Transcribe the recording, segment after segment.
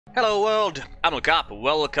Hello world, I'm Carp.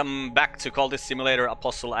 Welcome back to Cultist Simulator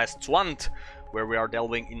Apostle Aestuant, where we are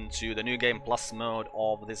delving into the new game plus mode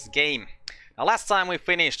of this game. Now last time we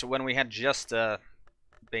finished when we had just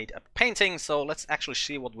made a painting, so let's actually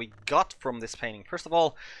see what we got from this painting. First of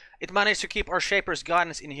all, it managed to keep our Shaper's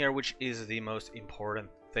guidance in here, which is the most important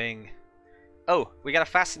thing. Oh, we got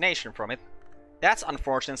a fascination from it. That's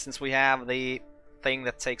unfortunate since we have the thing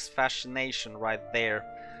that takes fascination right there.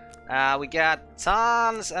 We got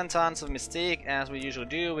tons and tons of mystique, as we usually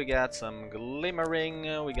do. We got some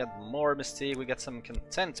glimmering, we got more mystique, we got some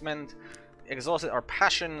contentment, exhausted our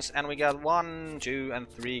passions, and we got 1, 2, and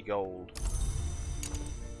 3 gold.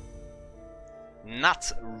 Not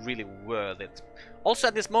really worth it. Also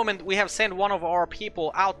at this moment we have sent one of our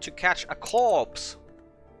people out to catch a corpse.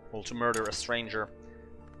 Well, to murder a stranger.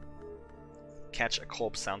 Catch a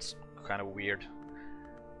corpse sounds kind of weird.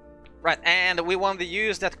 Right, and we want to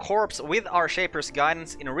use that corpse with our Shaper's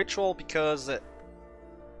guidance in a ritual because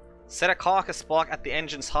set a carcass spark at the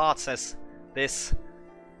engine's heart, says this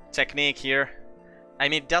technique here. I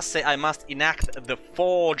mean, it does say I must enact the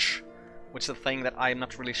forge, which is a thing that I'm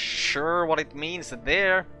not really sure what it means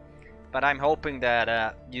there, but I'm hoping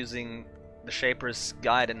that using the Shaper's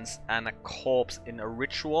guidance and a corpse in a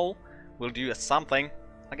ritual will do something.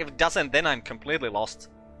 Like if it doesn't, then I'm completely lost.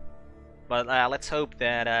 But let's hope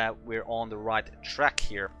that we're on the right track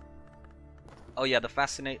here. Oh yeah, the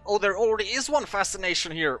fascinate. Oh, there already is one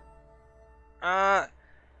fascination here.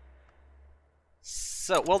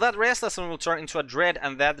 So, well, that restlessness will turn into a dread,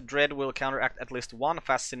 and that dread will counteract at least one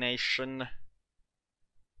fascination.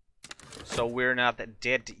 So we're not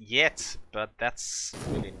dead yet, but that's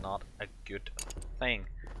really not a good thing.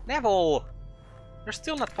 Neville, you're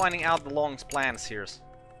still not finding out the long plans here.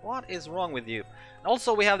 What is wrong with you?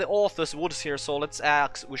 Also, we have the Author's Woods here, so let's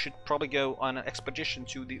ask. We should probably go on an expedition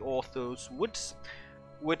to the Author's Woods,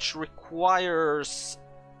 which requires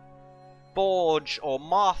Forge or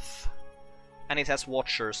Moth, and it has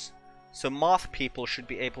Watchers. So Moth people should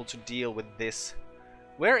be able to deal with this.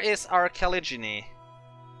 Where is our Caligine?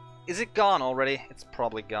 Is it gone already? It's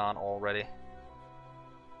probably gone already.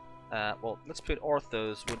 Well, let's put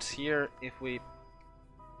Author's Woods here. If we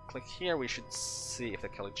click here, we should see if the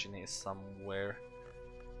Caligine is somewhere.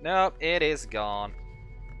 Nope, it is gone.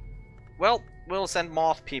 Well, we'll send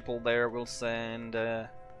Moth people there. We'll send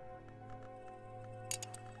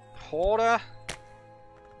Porter,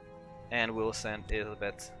 and we'll send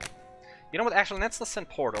Elizabeth. You know what? Actually, let's not send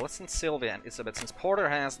Porter. Let's send Sylvia and Elizabeth, since Porter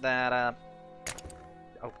has that.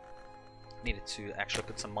 Oh, needed to actually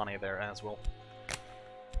put some money there as well.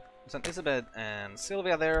 Send Elizabeth and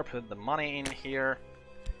Sylvia there. Put the money in here.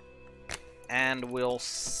 And we'll,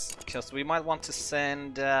 because we might want to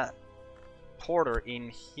send Porter in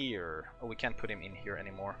here. Oh, we can't put him in here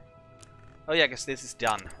anymore. Oh yeah, I guess this is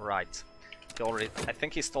done, right. He already, I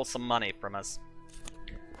think he stole some money from us.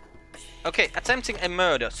 Okay, attempting a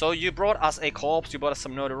murder. So you brought us a corpse, you brought us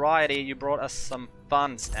some notoriety, you brought us some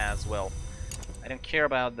funds as well. I don't care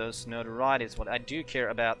about those notorieties. What I do care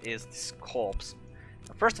about is this corpse.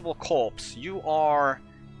 Now, first of all, corpse, you are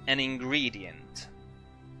an ingredient.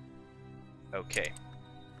 Okay,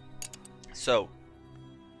 so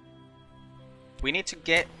we need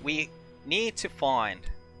to find.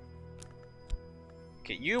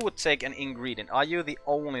 Okay, you would take an ingredient. Are you the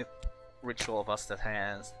only ritual of us that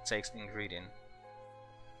takes ingredient?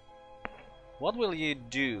 What will you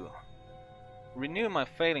do? Renew my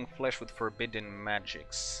failing flesh with forbidden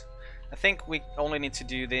magics. I think we only need to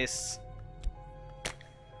do this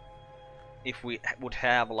if we would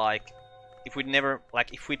have like. If we'd never,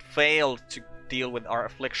 like, if we'd failed to deal with our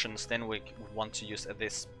afflictions, then we would want to use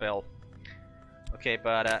this spell. Okay,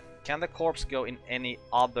 but can the corpse go in any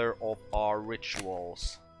other of our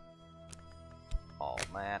rituals? Oh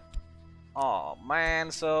man. Oh man,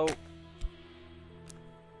 so...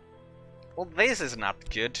 Well, this is not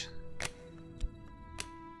good.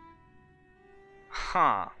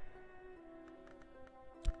 Huh.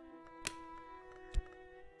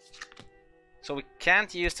 So we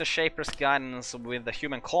can't use the Shaper's guidance with the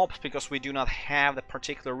human corpse because we do not have the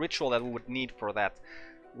particular ritual that we would need for that.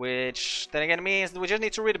 Which then again means that we just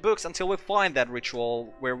need to read the books until we find that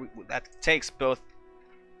ritual where that takes both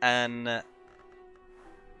an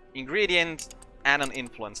ingredient and an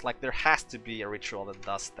influence. Like there has to be a ritual that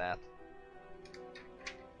does that.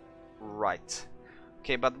 Right.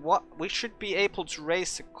 Okay, but what we should be able to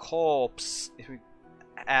raise a corpse if we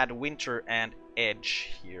add Winter and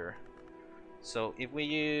Edge here. So if we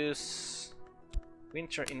use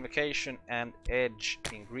Winter Invocation and Edge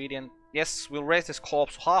ingredient, yes, we'll raise this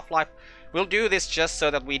corpse to Half-Life. We'll do this just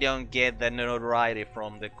so that we don't get the notoriety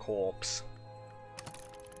from the corpse.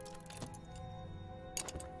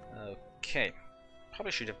 Okay.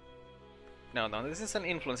 Probably should have... No, this is an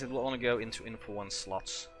influence. It will only go into influence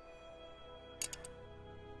slots.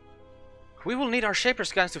 We will need our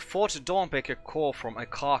Shaper's Guides to forge the Dawnbreaker core from a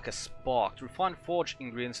carcass bark. To refine forged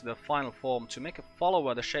ingredients to their final form. To make a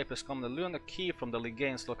follower, the Shaper's come to learn the key from the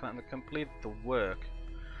Ligane's lock and complete the work.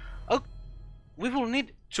 Oh, we will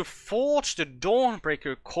need to forge the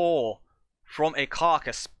Dawnbreaker core from a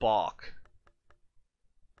carcass bark.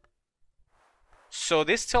 So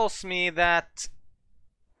this tells me that...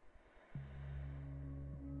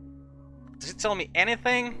 Does it tell me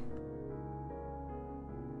anything?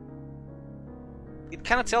 It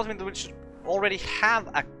kind of tells me that we should already have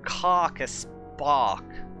a carcass bark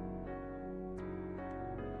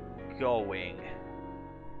going.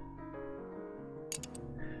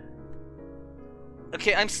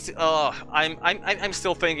 Okay, I'm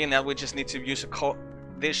still thinking that we just need to use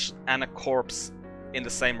this and a corpse in the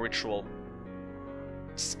same ritual.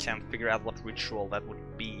 Just can't figure out what ritual that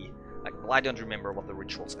would be. Like, well, I don't remember what the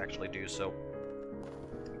rituals actually do, so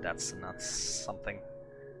that's not something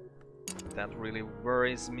that really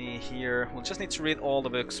worries me here. We'll just need to read all the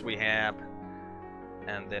books we have,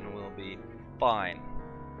 and then we'll be fine.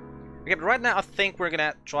 Okay, but right now I think we're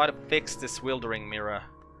gonna try to fix this wildering mirror.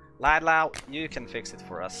 Ladlau, you can fix it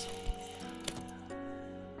for us.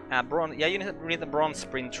 Bronze, yeah, you need the bronze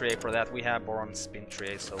sprint tray for that. We have bronze spin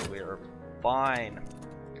tray, so we're fine.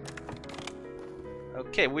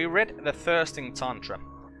 Okay, we read the Thirsting Tantra.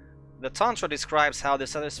 The Tantra describes how the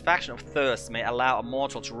satisfaction of thirst may allow a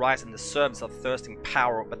mortal to rise in the service of thirsting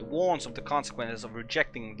power, but warns of the consequences of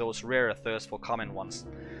rejecting those rarer thirsts for common ones.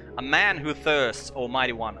 A man who thirsts, O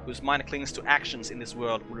Mighty One, whose mind clings to actions in this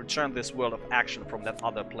world, will return to this world of action from that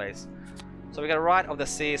other place. So we got a Rite of the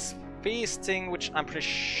Seas Feasting, which I'm pretty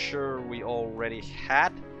sure we already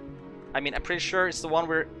had. I mean, I'm pretty sure it's the one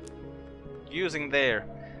we're using there.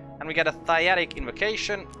 And we got a Thyiatic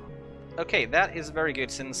Invocation. Okay, that is very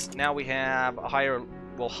good, since now we have a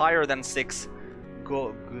higher than 6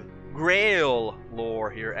 Grail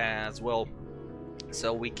lore here as well.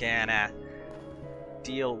 So we can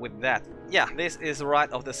deal with that. Yeah, this is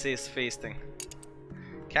Rite of the Seas Feasting.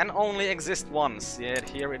 Can only exist once, yet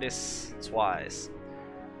here it is twice.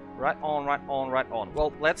 Right on, right on, right on.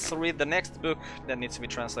 Well, let's read the next book that needs to be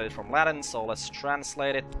translated from Latin, so let's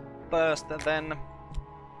translate it first and then...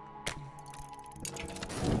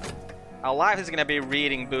 Our life is gonna be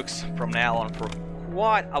reading books from now on for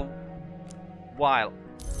quite a while.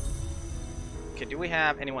 Okay, do we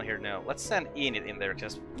have anyone here? No. Let's send Enid in there,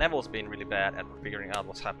 because Neville's been really bad at figuring out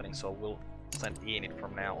what's happening, so we'll send Enid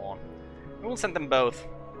from now on. We'll send them both.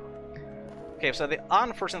 Okay, so the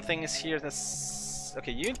unfortunate thing is here, this...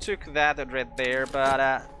 Okay, you took that dread there,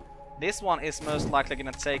 but this one is most likely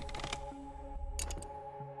gonna take...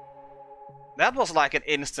 That was like an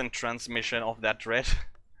instant transmission of that dread.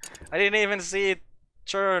 I didn't even see it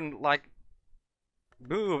turn, like,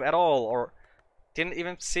 move at all, or didn't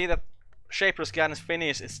even see that Shaper's Guidance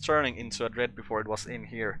finish is turning into a dread before it was in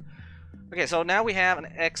here. Okay, so now we have an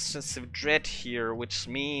excessive dread here, which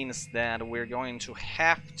means that we're going to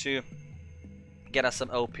have to get us some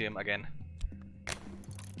opium again.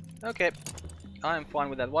 Okay, I'm fine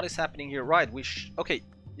with that. What is happening here? Right, okay,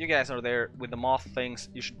 you guys are there with the moth things.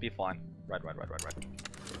 You should be fine. Right.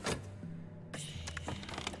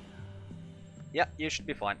 Yeah, you should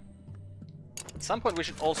be fine. At some point we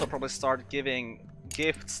should also probably start giving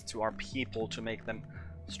gifts to our people to make them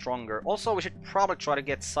stronger. Also, we should probably try to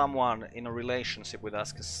get someone in a relationship with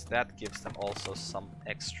us, because that gives them also some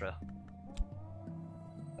extra.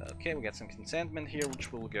 Okay, we got some contentment here,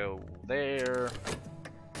 which will go there.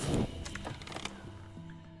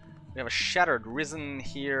 We have a Shattered Risen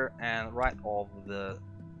here, and Rite of the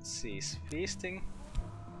Seas Feasting.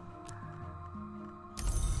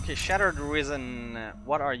 Okay, Shattered Risen,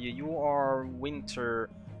 what are you? You are Winter.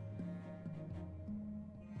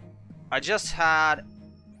 I just had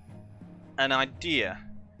an idea.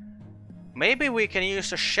 Maybe we can use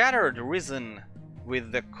the Shattered Risen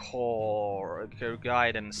with the core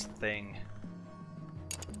guidance thing.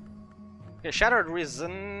 Okay, Shattered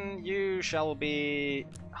Risen, you shall be...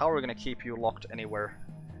 How are we gonna keep you locked anywhere?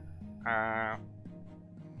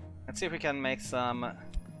 Let's see if we can make some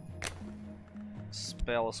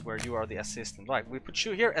spells where you are the assistant. Right, we put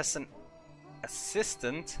you here as an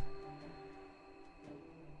assistant.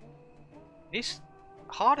 It's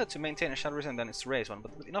harder to maintain a Shadow Risen than its raised one,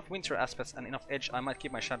 but with enough winter aspects and enough edge, I might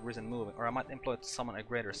keep my Shadow Risen moving, or I might employ it to summon a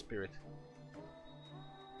greater spirit.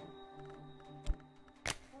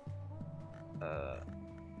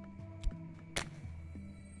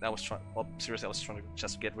 That was trying. Oh, seriously, I was trying to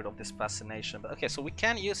just get rid of this fascination. But okay, so we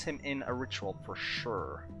can use him in a ritual for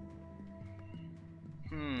sure.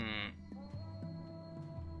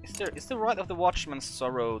 Is the Rite of the Watchman's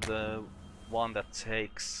Sorrow the one that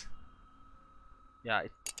takes... Yeah,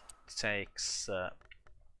 it takes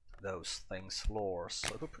those things, lores.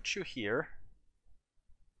 So if we put you here,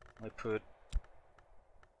 we put...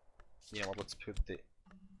 Yeah, well, let's put the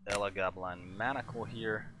Elagablan Manacle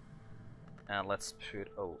here. And let's put...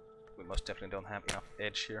 Oh, we most definitely don't have enough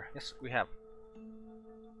edge here. Yes, we have.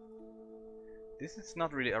 This is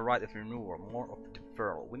not really a rite of renewal, more of a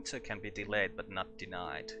deferral. Winter can be delayed, but not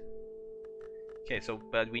denied. Okay, so,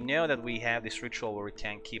 but we know that we have this ritual where we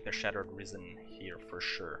can keep a Shattered Risen here for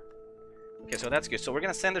sure. Okay, so that's good. So we're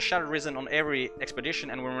gonna send the Shattered Risen on every expedition,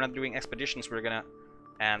 and when we're not doing expeditions, we're gonna...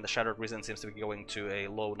 And the Shattered Risen seems to be going to a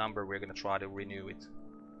low number, we're gonna try to renew it.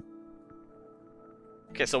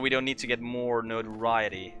 Okay, so we don't need to get more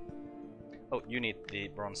notoriety. Oh, you need the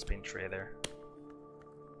bronze spin tray there.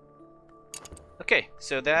 Okay,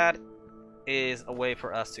 so that is a way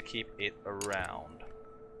for us to keep it around.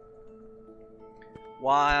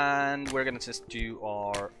 One, we're gonna just do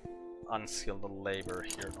our unskilled labor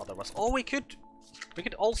here. Otherwise, oh, we could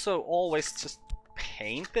also always just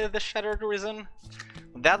paint the Shattered Risen.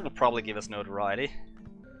 That would probably give us notoriety.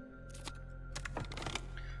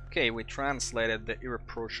 Okay, we translated the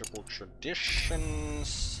Irreproachable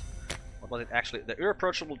Traditions. What was it actually? The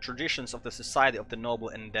Irreproachable Traditions of the Society of the Noble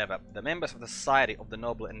Endeavor. The members of the Society of the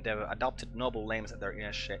Noble Endeavor adopted noble names at their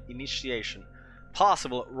initiation.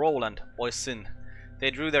 Possible, Roland, Oisin.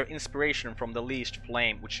 They drew their inspiration from the leashed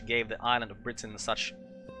flame, which gave the island of Britain such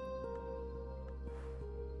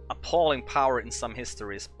appalling power in some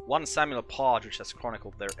histories. One Samuel Partridge has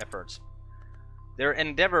chronicled their efforts. Their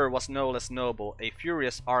endeavor was no less noble, a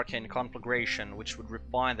furious arcane conflagration which would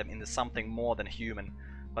refine them into something more than human.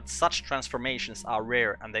 But such transformations are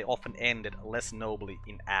rare, and they often ended less nobly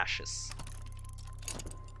in ashes.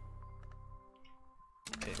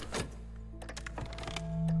 Okay.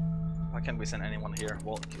 Why can't we send anyone here?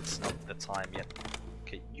 Well, it's not the time yet.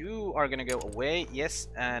 Okay, you are gonna go away, yes,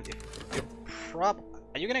 and if you're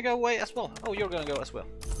are you gonna go away as well? Oh, you're gonna go as well.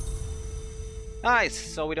 Nice,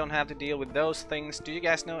 so we don't have to deal with those things. Do you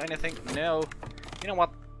guys know anything? No. You know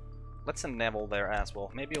what? Let's send Neville there as well.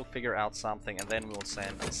 Maybe he'll figure out something, and then we'll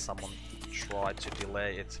send someone to try to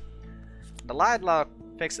delay it. The Lightlock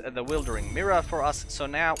fixed the Wildering Mirror for us, so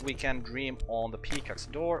now we can dream on the Peacock's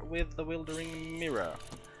Door with the Wildering Mirror.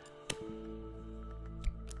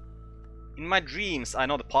 In my dreams, I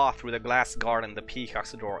know the path through the glass garden, the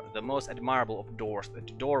Peacock's Door, the most admirable of doors, a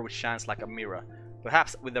door which shines like a mirror.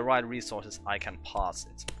 Perhaps with the right resources I can pass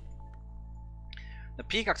it. The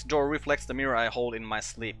Peacock's Door reflects the mirror I hold in my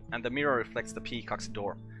sleep, and the mirror reflects the Peacock's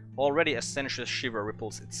Door. Already a sensuous shiver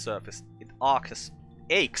ripples its surface. It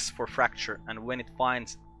aches for fracture, and when it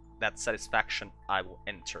finds that satisfaction, I will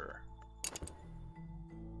enter.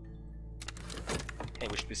 Hey,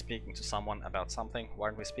 we should be speaking to someone about something. Why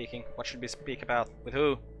aren't we speaking? What should we speak about? With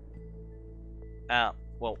who?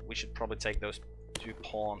 Well, we should probably take those two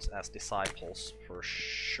pawns as disciples for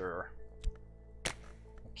sure.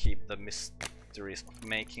 Keep the mysteries of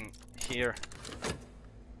making here.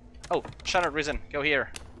 Oh, Shattered Risen, go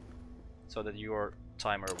here, so that your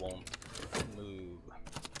timer won't move.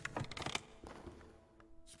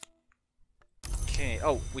 Okay.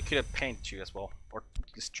 Oh, we could have painted you as well, or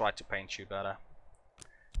just try to paint you, but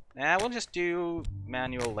we'll just do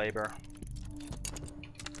manual labor,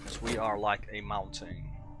 because we are like a mountain.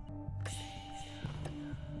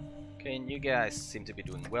 Okay, and you guys seem to be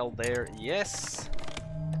doing well there. Yes.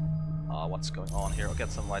 What's going on here? I'll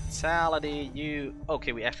get some vitality. You...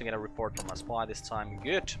 Okay, we actually get a report from our spy this time.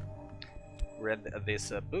 Good. Read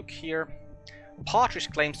this book here. Partridge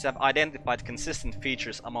claims to have identified consistent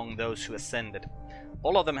features among those who ascended.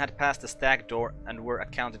 All of them had passed the stag door and were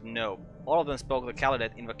accounted no. All of them spoke the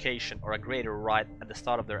Calidate invocation or a greater rite at the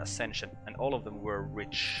start of their ascension, and all of them were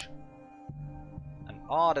rich. An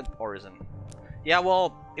ardent orison. Yeah,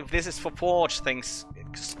 well, if this is for Forge things,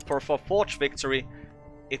 for Forge victory,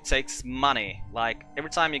 it takes money. Like, every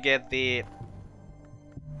time you get the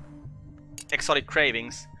exotic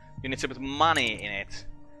cravings, you need to put money in it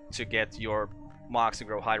to get your marks to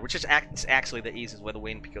grow higher, which is actually the easiest way to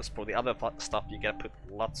win, because for the other stuff you gotta put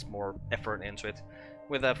lots more effort into it.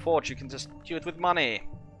 With a Forge, you can just do it with money.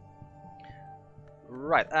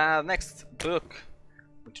 Right, next book.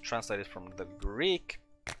 I'm going to translate it from the Greek.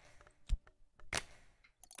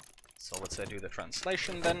 So let's do the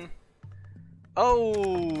translation then.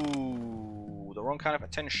 Oh, the wrong kind of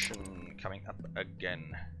attention coming up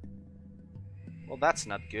again. Well, that's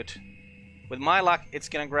not good. With my luck, it's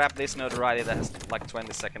gonna grab this notoriety that has like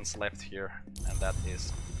 20 seconds left here, and that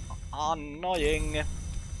is annoying.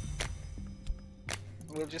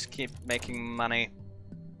 We'll just keep making money.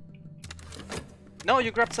 No,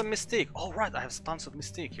 you grabbed some Mystique. Oh right, I have tons of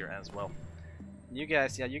Mystique here as well. You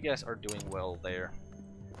guys, yeah, you guys are doing well there.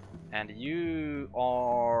 And you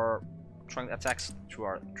are trying to attack through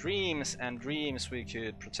our dreams, and dreams we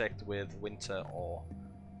could protect with winter or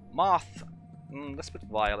moth. Let's put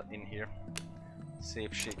Violet in here. See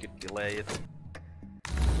if she could delay it.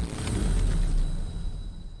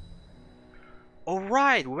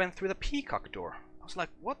 Alright, we went through the peacock door. I was like,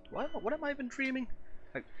 what am I even dreaming?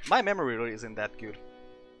 Like, my memory really isn't that good.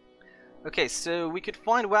 Okay, so we could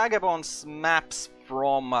find Vagabond's maps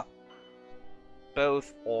from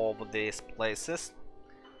both of these places.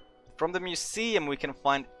 From the museum we can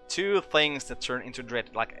find two things that turn into dread.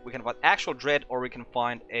 Like, we can find actual dread, or we can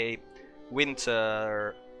find a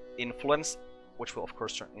winter influence, which will of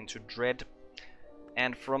course turn into dread.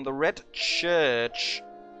 And from the red church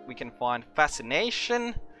we can find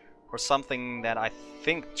fascination, or something that I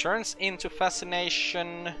think turns into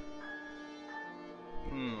fascination.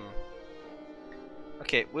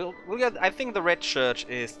 Okay, we'll get. I think the red church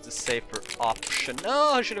is the safer option.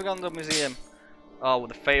 No, I should have gone to the museum. Oh,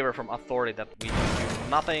 with a favor from authority that we do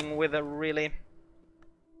nothing with really.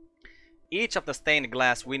 Each of the stained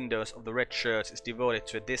glass windows of the red church is devoted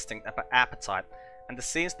to a distinct appetite, and the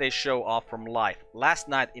scenes they show are from life. Last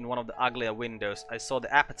night, in one of the uglier windows, I saw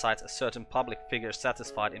the appetites of certain public figures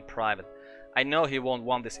satisfied in private. I know he won't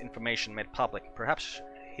want this information made public. Perhaps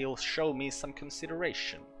he'll show me some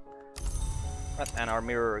consideration. Right, and our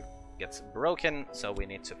mirror gets broken, so we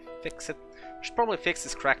need to fix it. We should probably fix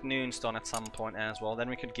this cracked noonstone at some point as well. Then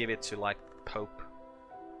we could give it to, like, Pope.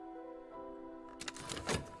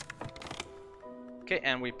 Okay,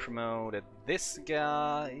 and we promoted this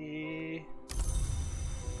guy.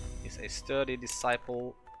 He's a sturdy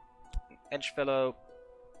disciple. Edgefellow.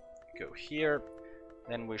 Go here.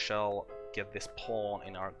 Then we shall get this pawn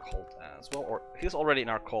in our cult as well. Or he's already in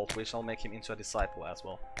our cult. We shall make him into a disciple as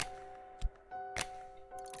well.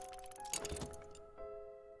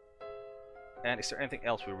 And is there anything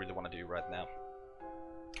else we really want to do right now?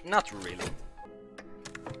 Not really.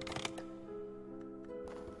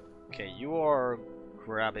 Okay, you are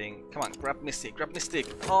grabbing... Come on, grab Mystique, grab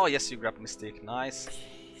Mystique. Oh, yes, you grabbed Mystique. Nice.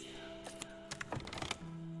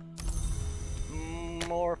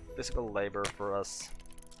 More physical labor for us.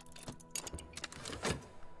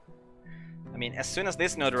 I mean, as soon as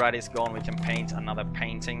this notoriety is gone, we can paint another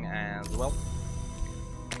painting as well.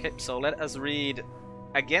 Okay, so let us read...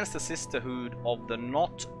 Against the sisterhood of the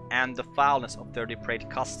knot and the foulness of their depraved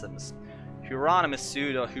customs, Hieronymus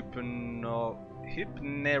Pseudo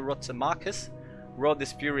Hypnerotomachus wrote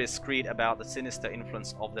this furious screed about the sinister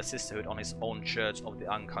influence of the sisterhood on his own church of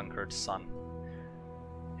the unconquered sun.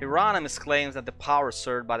 Hieronymus claims that the power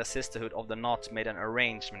served by the sisterhood of the knot made an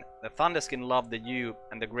arrangement. The Thunderskin loved the ewe,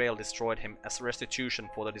 and the Grail destroyed him as restitution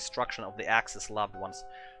for the destruction of the Axe's loved ones.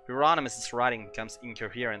 Hieronymus' writing becomes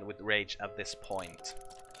incoherent with rage at this point.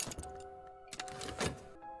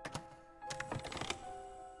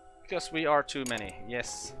 Because we are too many,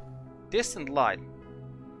 yes. Distant light.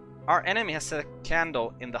 Our enemy has set a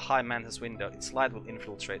candle in the High Mantis window. Its light will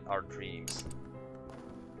infiltrate our dreams.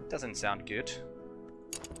 Doesn't sound good.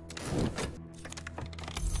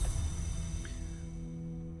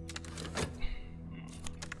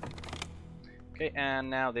 Okay, and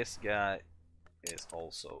now this guy is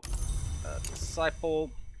also a disciple.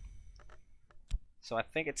 So I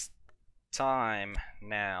think it's time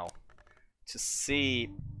now to see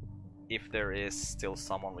if there is still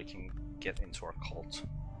someone we can get into our cult.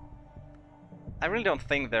 I really don't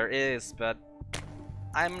think there is, but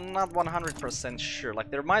I'm not 100% sure. Like,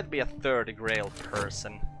 there might be a third Grail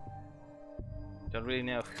person. Don't really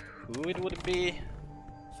know who it would be.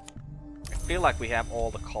 I feel like we have all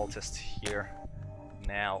the cultists here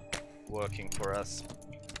now working for us.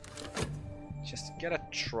 Just gotta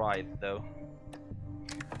try it though.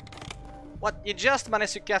 What? You just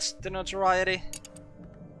managed to catch the notoriety?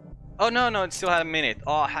 Oh no, it still had a minute.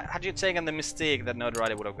 Oh, had you taken the Mystique, that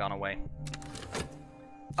notoriety would have gone away.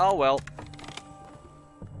 Oh well.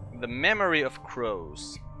 The memory of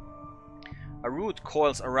crows. A root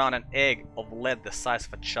coils around an egg of lead the size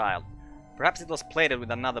of a child. Perhaps it was plated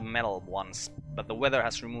with another metal once, but the weather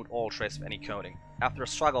has removed all trace of any coating. After a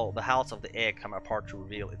struggle, the hulls of the egg come apart to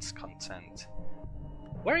reveal its content.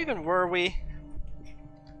 Where even were we?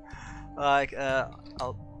 Like,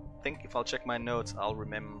 I'll think if I'll check my notes, I'll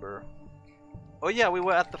remember. Oh yeah, we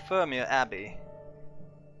were at the Fermier Abbey.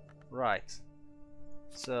 Right.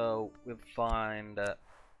 So, we'll find...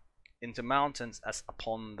 into mountains as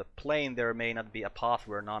upon the plain there may not be a path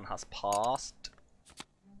where none has passed.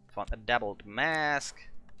 Found a dabbled mask,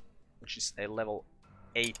 which is a level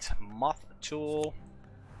 8 moth tool.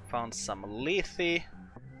 Found some lethe,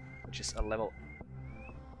 which is a level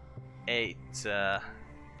 8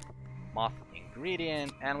 moth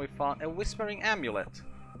ingredient, and we found a whispering amulet,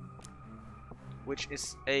 which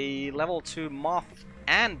is a level 2 moth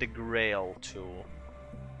and grail tool.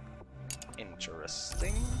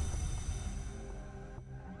 Interesting.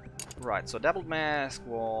 Right, so double mask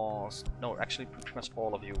was... no, actually pretty much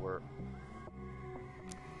all of you were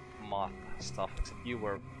moth stuff, except you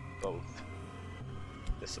were both.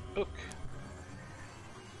 There's a book.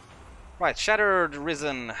 Right, Shattered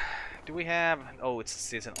Risen. Do we have... oh, it's a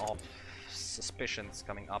season of suspicions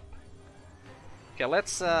coming up. Okay,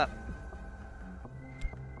 let's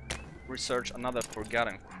research another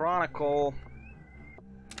Forgotten Chronicle.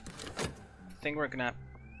 I think we're gonna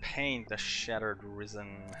paint the Shattered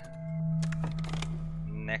Risen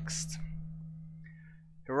next.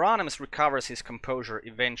 Hieronymus recovers his composure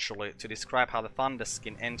eventually to describe how the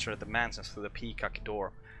Thunderskin entered the mansions through the peacock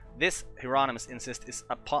door. This, Hieronymus insists, is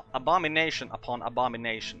abomination upon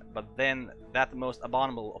abomination, but then that most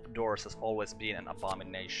abominable of doors has always been an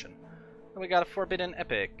abomination. And we got a Forbidden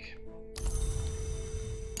Epic.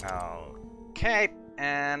 Okay,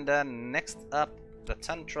 and next up, the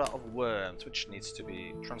Tantra of Worms, which needs to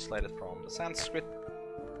be translated from the Sanskrit.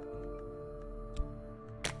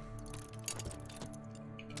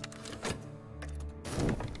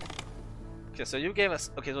 Okay, so you gave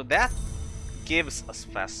us... okay, so that gives us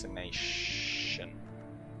fascination.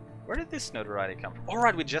 Where did this notoriety come from?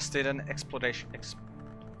 Alright, we just did an expedition.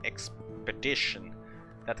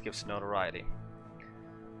 That gives notoriety.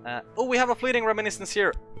 Oh, we have a fleeting reminiscence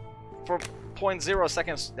here. For 0.0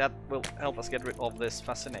 seconds, that will help us get rid of this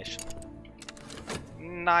fascination.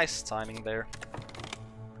 Nice timing there.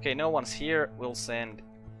 Okay, no one's here. We'll send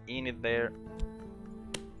Enid there.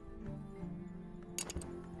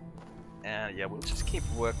 And yeah, we'll just keep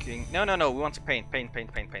working. No, no, no, we want to paint. We'll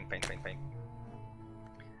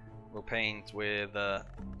paint with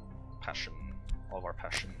passion, all of our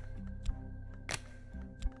passion.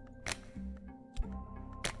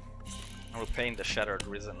 And we'll paint the Shattered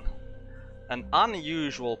Risen. An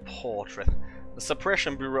unusual portrait. The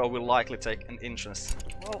Suppression Bureau will likely take an interest.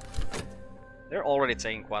 Well, they're already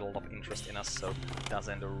taking quite a lot of interest in us, so it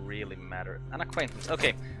doesn't really matter. An acquaintance.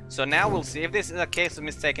 Okay, so now we'll see. If this is a case of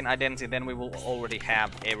mistaken identity, then we will already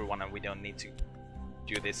have everyone and we don't need to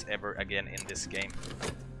do this ever again in this game.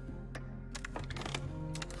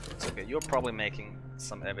 It's okay, you're probably making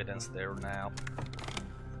some evidence there now.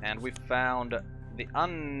 And we found the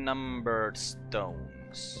Unnumbered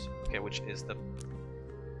Stones. Okay, which is the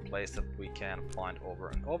place that we can find over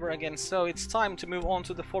and over again. So it's time to move on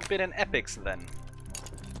to the Forbidden Epics then.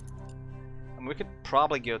 And we could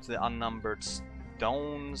probably go to the Unnumbered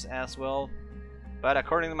Stones as well. But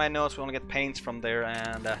according to my notes, we only get paints from there,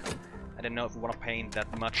 and I don't know if we want to paint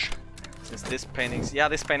that much. Since this painting's... yeah,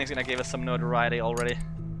 this painting's gonna give us some notoriety already.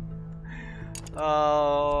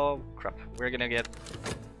 Oh, crap. We're gonna get...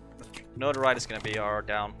 notoriety is gonna be our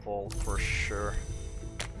downfall for sure.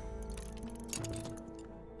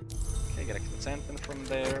 Okay, get a contentment from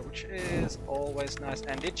there, which is always nice.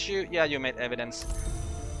 And did you... yeah, you made evidence.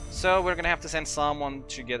 So we're gonna have to send someone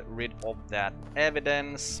to get rid of that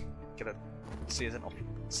evidence. Get a season of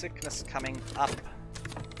sickness coming up.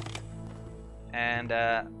 And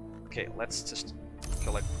okay, let's just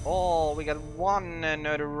collect all. We got 1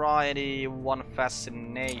 notoriety, 1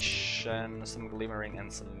 fascination, some glimmering,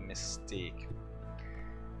 and some mystique.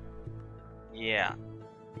 Yeah.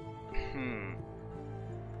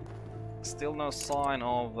 Still no sign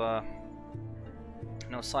of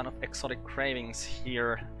exotic cravings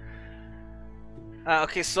here.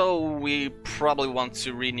 Okay, so we probably want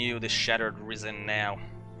to renew the Shattered Risen now.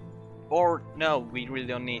 Or no, we really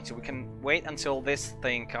don't need to. We can wait until this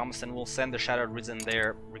thing comes and we'll send the Shattered Risen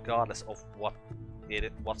there regardless of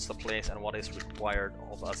what's the place and what is required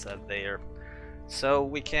of us there. So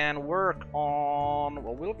we can work on...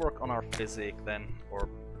 well, we'll work on our physique then, or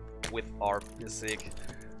with our physique.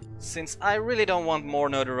 Since I really don't want more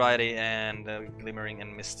notoriety and glimmering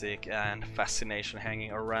and mystic and fascination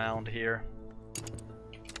hanging around here.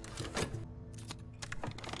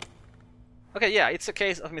 Okay, yeah, it's a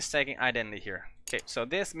case of mistaking identity here. Okay, so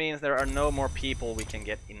this means there are no more people we can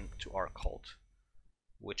get into our cult,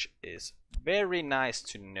 which is very nice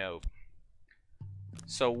to know.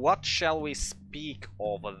 So what shall we speak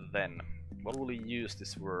of then? What will we use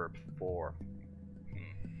this verb for?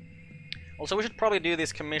 Also, we should probably do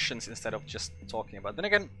these commissions instead of just talking about. Then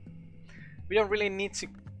again, we don't really need to...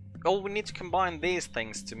 well, we need to combine these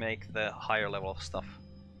things to make the higher level of stuff.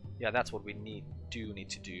 Yeah, that's what we need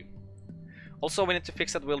to do. Also, we need to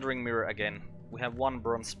fix that Wildering Mirror again. We have one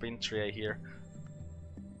bronze spin tray here.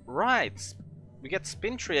 Right. We get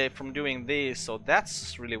spin tray from doing this, so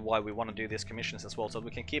that's really why we want to do these commissions as well, so we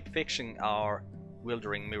can keep fixing our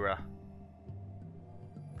wildering mirror.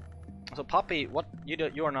 So Poppy, what you do?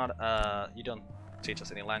 You are not. You don't teach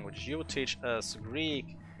us any language. You would teach us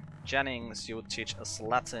Greek. Jennings, you would teach us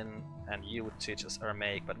Latin, and you would teach us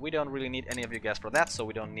Aramaic. But we don't really need any of you guys for that, so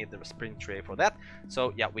we don't need the spin tray for that.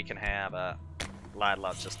 So yeah, we can have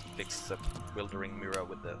Lila just fix the wildering mirror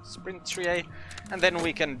with the sprint tray, and then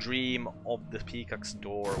we can dream of the peacock's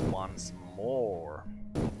door once more.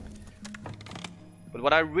 But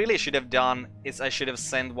what I really should have done is I should have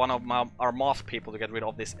sent one of our moth people to get rid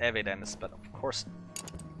of this evidence, but of course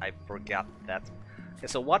I forgot that. Okay,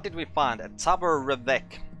 so what did we find at Tower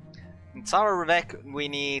Revec? In Tower Revec we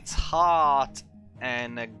need heart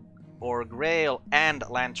and or grail and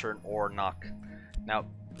lantern or knock. Now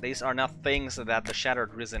these are not things that the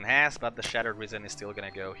Shattered Risen has, but the Shattered Risen is still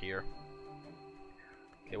gonna go here.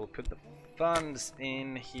 Okay, we'll put the funds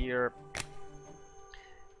in here.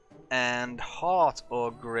 And heart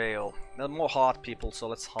or grail. There are more heart people, so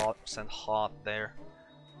let's send heart there.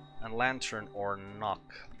 And lantern or knock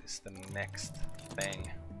is the next thing.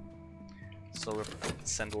 So we'll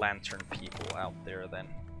send lantern people out there then.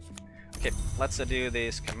 Okay, let's do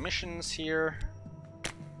these commissions here.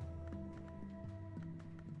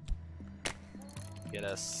 Get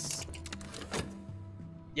us...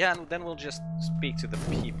 Yeah, and then we'll just speak to the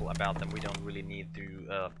people about them. We don't really need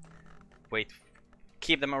to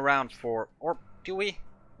keep them around for... Or do we?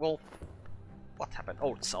 Well, what happened?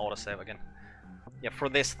 Oh, it's autosave again. Yeah, for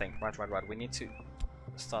this thing. Right. We need to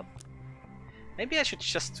start... Maybe I should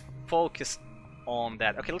just focus on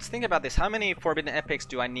that. Okay, let's think about this. How many Forbidden Epics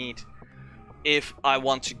do I need if I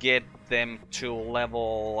want to get them to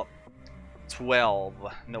level 12?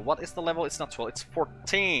 No, what is the level? It's not 12, it's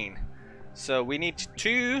 14. So we need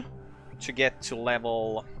 2 to get to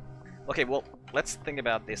level... Okay, well, let's think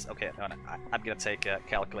about this. Okay, no, I'm gonna take a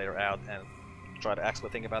calculator out and try to actually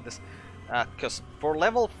think about this. Because for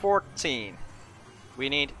level 14, we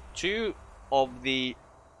need 2 of the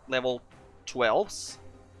level 12s.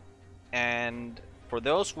 And for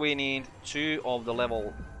those we need 2 of the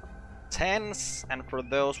level 10s. And for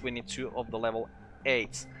those we need 2 of the level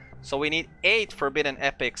 8s. So we need 8 Forbidden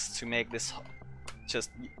Epics to make this just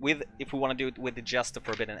with, if we want to do it with just the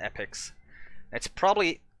Forbidden Epics. It's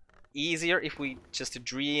probably easier if we just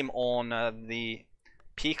dream on the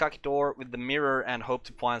peacock door with the mirror and hope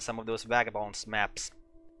to find some of those vagabonds maps.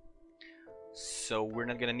 So we're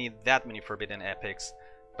not gonna need that many Forbidden Epics.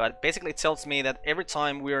 But basically it tells me that every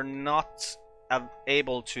time we're not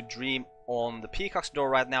able to dream on the peacock's door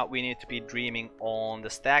right now, we need to be dreaming on the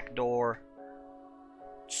stag door,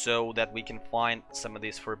 so that we can find some of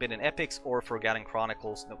these Forbidden Epics or Forgotten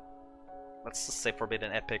Chronicles. No, let's just say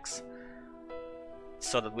Forbidden Epics,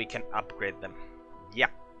 so that we can upgrade them. Yeah,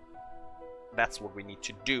 that's what we need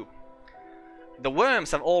to do. The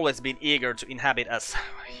worms have always been eager to inhabit us.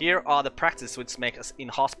 Here are the practices which make us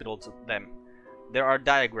inhospitable to them. There are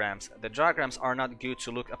diagrams. The diagrams are not good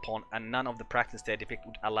to look upon, and none of the practice they depict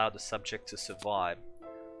would allow the subject to survive.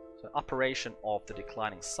 So, operation of the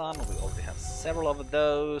declining sun. We already have several of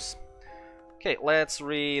those. Okay, let's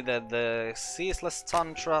read the Ceaseless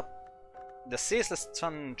Tantra. The Ceaseless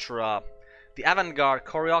Tantra. The avant-garde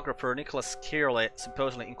choreographer Nicholas Kearley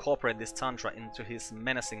supposedly incorporated this tantra into his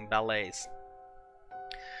menacing ballets.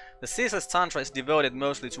 The Ceaseless Tantra is devoted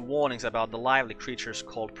mostly to warnings about the lively creatures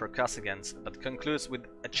called percussivants, but concludes with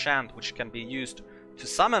a chant which can be used to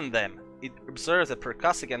summon them. It observes that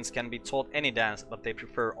percussivants can be taught any dance, but they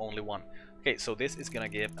prefer only one. Okay, so this is gonna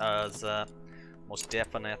give us, most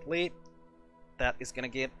definitely, that is gonna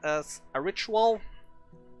give us a ritual,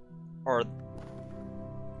 or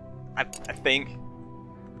I think.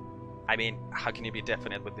 I mean, how can you be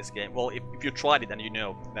definite with this game? Well, if you tried it and you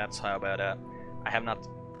know, that's how about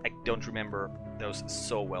I don't remember those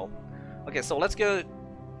so well. Okay, so let's go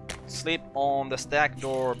sleep on the stag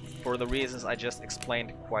door for the reasons I just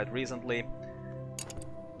explained quite recently.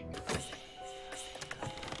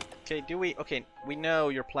 Okay, okay, we know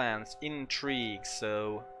your plans. Intrigue,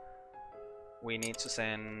 so we need to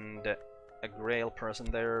send a Grail person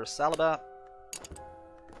there, Salaba.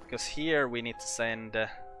 Because here we need to send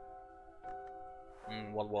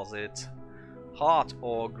what was it? Heart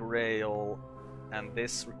or Grail, and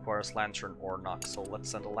this requires Lantern or Knock. So let's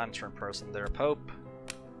send a Lantern person there, Pope.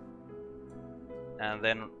 And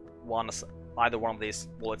then either one of these,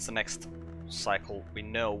 well, it's the next cycle. We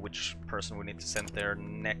know which person we need to send there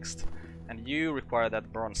next. And you require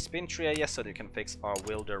that bronze spin tree, yes, so that you can fix our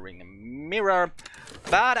wildering mirror.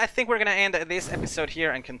 But I think we're gonna end this episode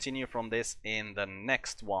here and continue from this in the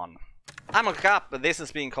next one. I'm Carp, this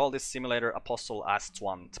is being called Cultist Simulator Apostle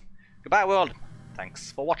Aestuant. Goodbye world,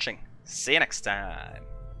 thanks for watching, see you next time.